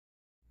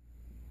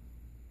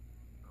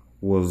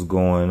What's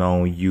going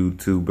on,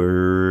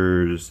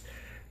 YouTubers?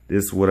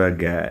 This is what I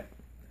got.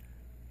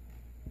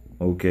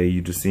 Okay,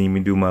 you just seen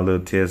me do my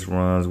little test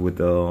runs with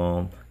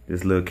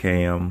this little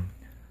cam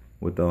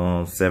with the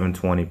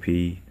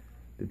 720p,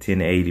 the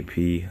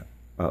 1080p.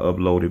 I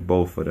uploaded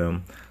both of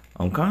them.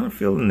 I'm kind of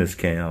feeling this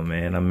cam,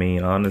 man. I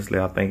mean, honestly,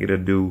 I think it'll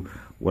do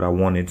what I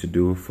wanted to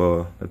do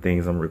for the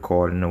things I'm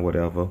recording or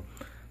whatever.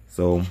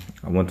 So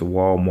I went to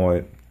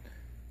Walmart,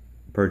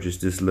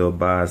 purchased this little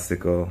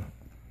bicycle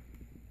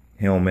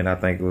helmet. I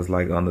think it was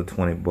like under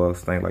 20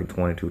 bucks. I think like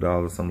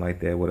 $22, something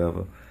like that,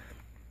 whatever.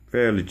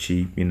 Fairly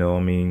cheap, you know. I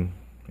mean,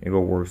 it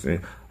go worse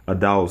in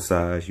adult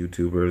size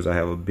YouTubers. I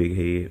have a big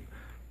head.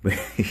 But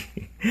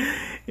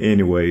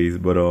anyways,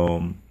 but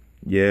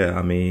yeah,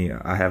 I mean,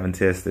 I haven't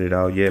tested it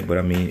out yet, but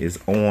I mean, it's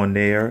on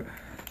there.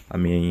 I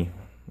mean,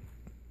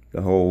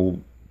 the whole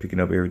picking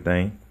up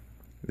everything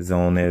is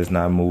on there. It's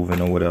not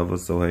moving or whatever.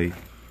 So hey,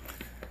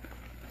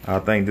 I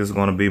think this is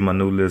gonna be my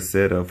new little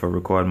setup for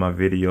recording my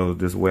videos.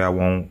 This way I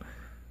won't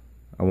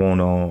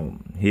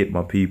hit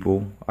my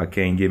people. I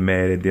can't get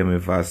mad at them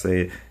if I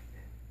say,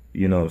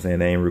 you know what I'm saying,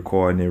 they ain't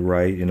recording it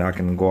right, and I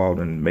can go out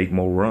and make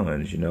more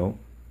runs, you know.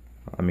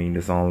 I mean,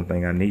 that's the only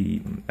thing I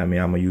need. I mean,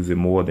 I'm gonna use it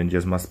more than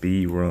just my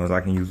speed runs. I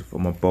can use it for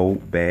my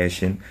boat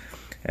bashing.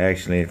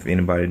 Actually, if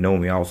anybody know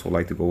me, I also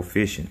like to go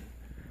fishing.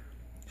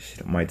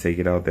 Shit, I might take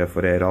it out there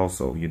for that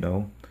also, you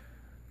know.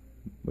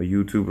 But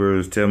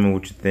YouTubers, tell me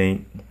what you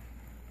think.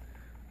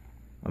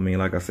 I mean,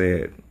 like I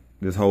said,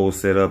 this whole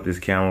setup, this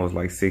camera was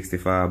like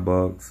 65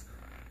 bucks.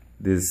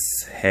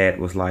 This hat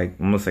was like,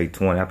 I'm gonna say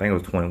 20. I think it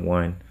was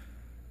 21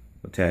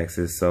 with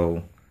taxes.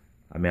 So,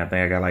 I mean, I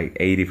think I got like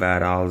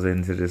 $85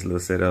 into this little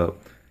setup.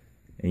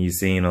 And you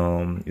seen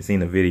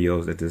the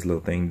videos that this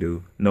little thing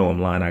do. No,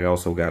 I'm lying. I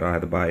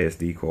had to buy an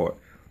SD card.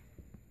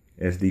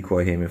 SD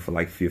card hit me for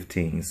like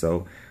 15.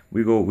 So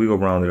we go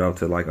round it up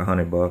to like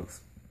 100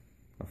 bucks.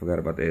 I forgot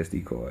about the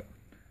SD card.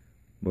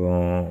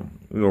 But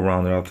we go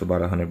round it up to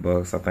about 100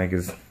 bucks. I think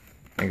it's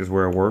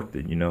well worth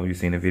it. You know, you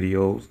seen the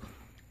videos.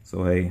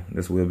 So hey,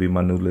 this will be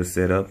my new little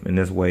setup. And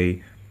this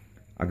way,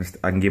 I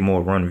can get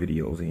more run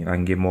videos in. I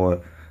can get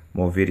more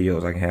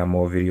videos. I can have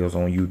more videos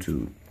on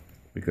YouTube,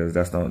 because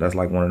that's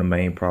like one of the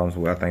main problems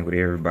with, I think, with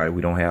everybody.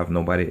 We don't have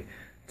nobody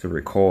to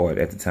record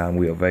at the time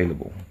we're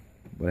available.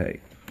 But hey,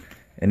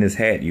 and this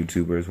hat,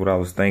 YouTubers, what I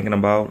was thinking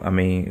about, I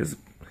mean, it's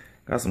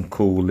got some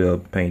cool little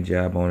paint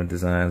job on the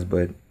designs,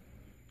 but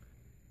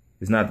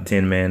it's not the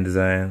 10-man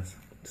designs.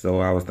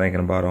 So I was thinking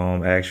about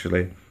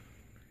actually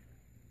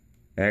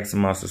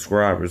asking my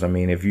subscribers. I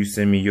mean, if you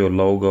send me your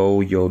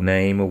logo, your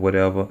name or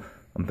whatever,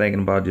 I'm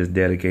thinking about just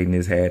dedicating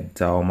this hat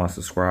to all my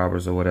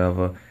subscribers or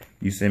whatever.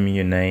 You send me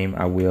your name,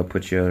 I will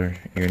put your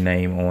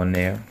name on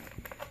there,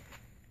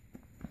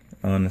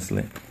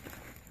 honestly.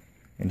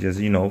 And just,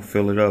 you know,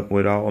 fill it up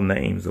with all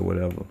names or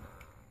whatever.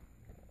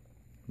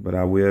 But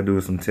I will do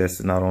some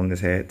testing out on this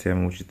hat. Tell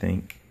me what you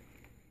think.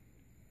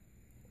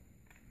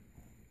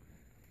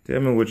 Tell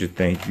me what you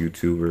think,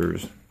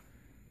 YouTubers.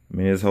 I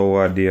mean, this whole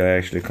idea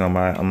actually come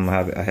out.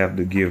 I have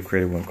to give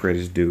credit when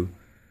credit's due.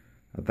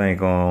 I think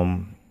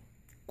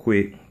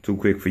Too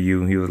Quick for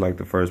You, he was like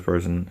the first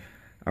person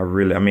I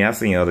mean, I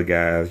seen other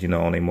guys, you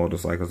know, on their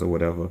motorcycles or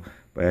whatever,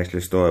 but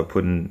actually started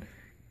doing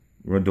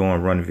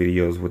run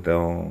videos with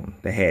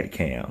the hat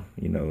cam,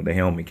 you know, the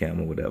helmet cam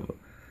or whatever.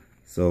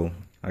 So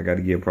I got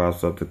to give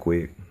props up to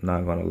Quick.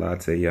 Not gonna lie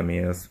to you. I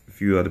mean, a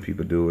few other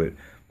people do it,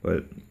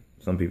 but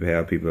some people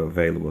have people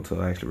available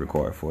to actually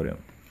record for them.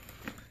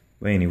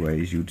 But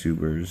anyways,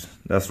 YouTubers,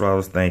 that's what I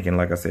was thinking.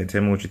 Like I said,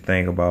 tell me what you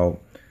think about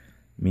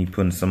me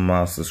putting some of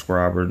my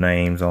subscriber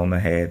names on the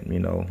hat. You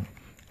know,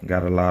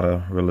 got a lot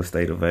of real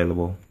estate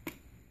available.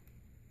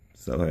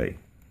 So hey,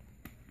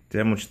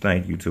 tell me what you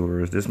think,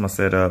 YouTubers. This is my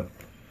setup.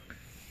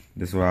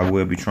 This is where I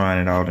will be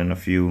trying it out in a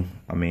few.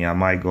 I mean, I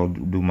might go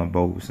do my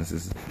boat since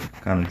it's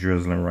kind of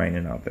drizzling,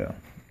 raining out there.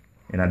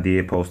 And I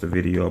did post a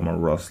video of my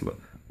Rustler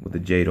with the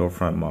J-Door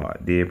front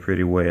mod. Did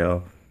pretty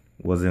well.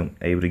 Wasn't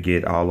able to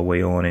get all the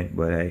way on it,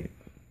 but hey,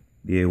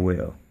 did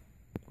well.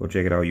 Go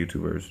check it out,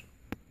 YouTubers.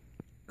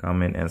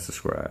 Comment and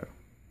subscribe.